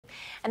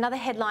Another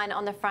headline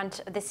on the front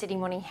of the Sydney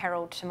Morning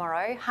Herald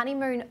tomorrow,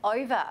 honeymoon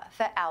over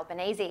for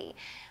Albanese.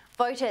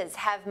 Voters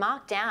have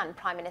marked down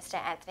Prime Minister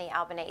Anthony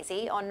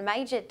Albanese on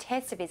major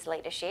tests of his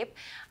leadership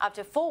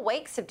after 4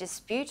 weeks of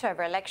dispute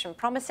over election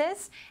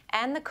promises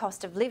and the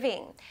cost of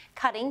living,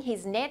 cutting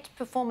his net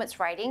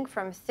performance rating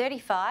from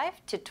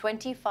 35 to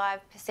 25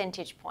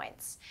 percentage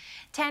points.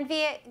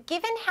 Tanveer,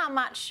 given how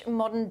much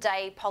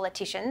modern-day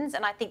politicians,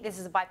 and I think this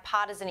is a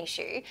bipartisan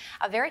issue,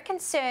 are very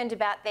concerned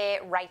about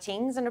their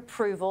ratings and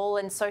approval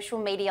and social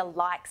media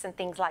likes and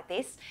things like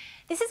this,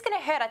 this is going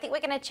to hurt. I think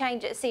we're going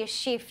to see a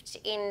shift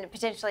in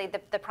potentially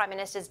the Prime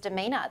Minister's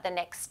demeanour the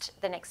next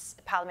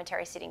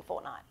parliamentary sitting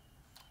fortnight.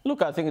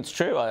 Look, I think it's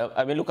true.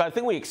 I mean, look, I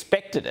think we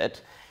expected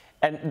it.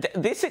 And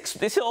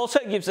this also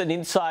gives an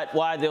insight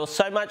why there was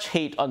so much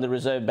heat on the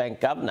Reserve Bank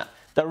governor.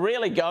 They're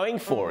really going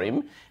for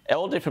him,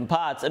 all different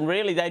parts, and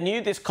really they knew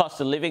this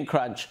cost of living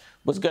crunch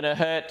was going to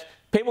hurt.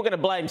 People were going to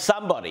blame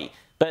somebody.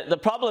 But the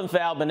problem for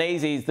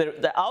Albanese is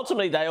that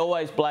ultimately they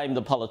always blame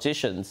the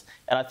politicians.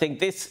 And I think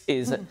this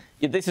is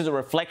a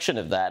reflection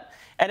of that.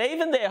 And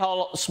even their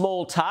whole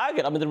small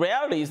target, I mean, the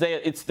reality is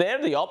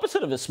they're the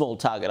opposite of a small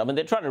target. I mean,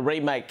 they're trying to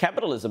remake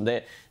capitalism.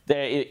 They're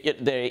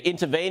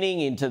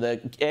intervening into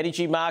the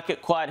energy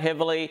market quite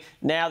heavily.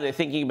 Now they're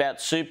thinking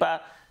about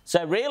super.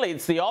 So really,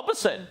 it's the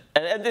opposite.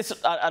 And this,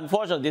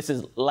 unfortunately, this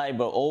is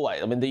Labor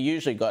always. I mean, they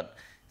usually got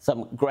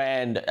some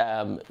grand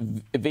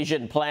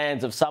vision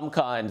plans of some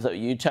kind,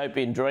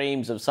 utopian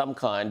dreams of some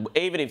kind,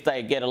 even if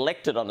they get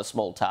elected on a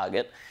small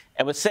target.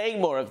 And we're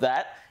seeing more of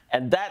that.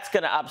 And that's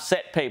going to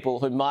upset people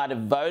who might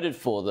have voted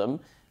for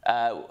them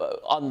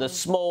on the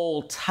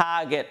small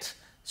target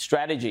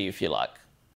strategy, if you like.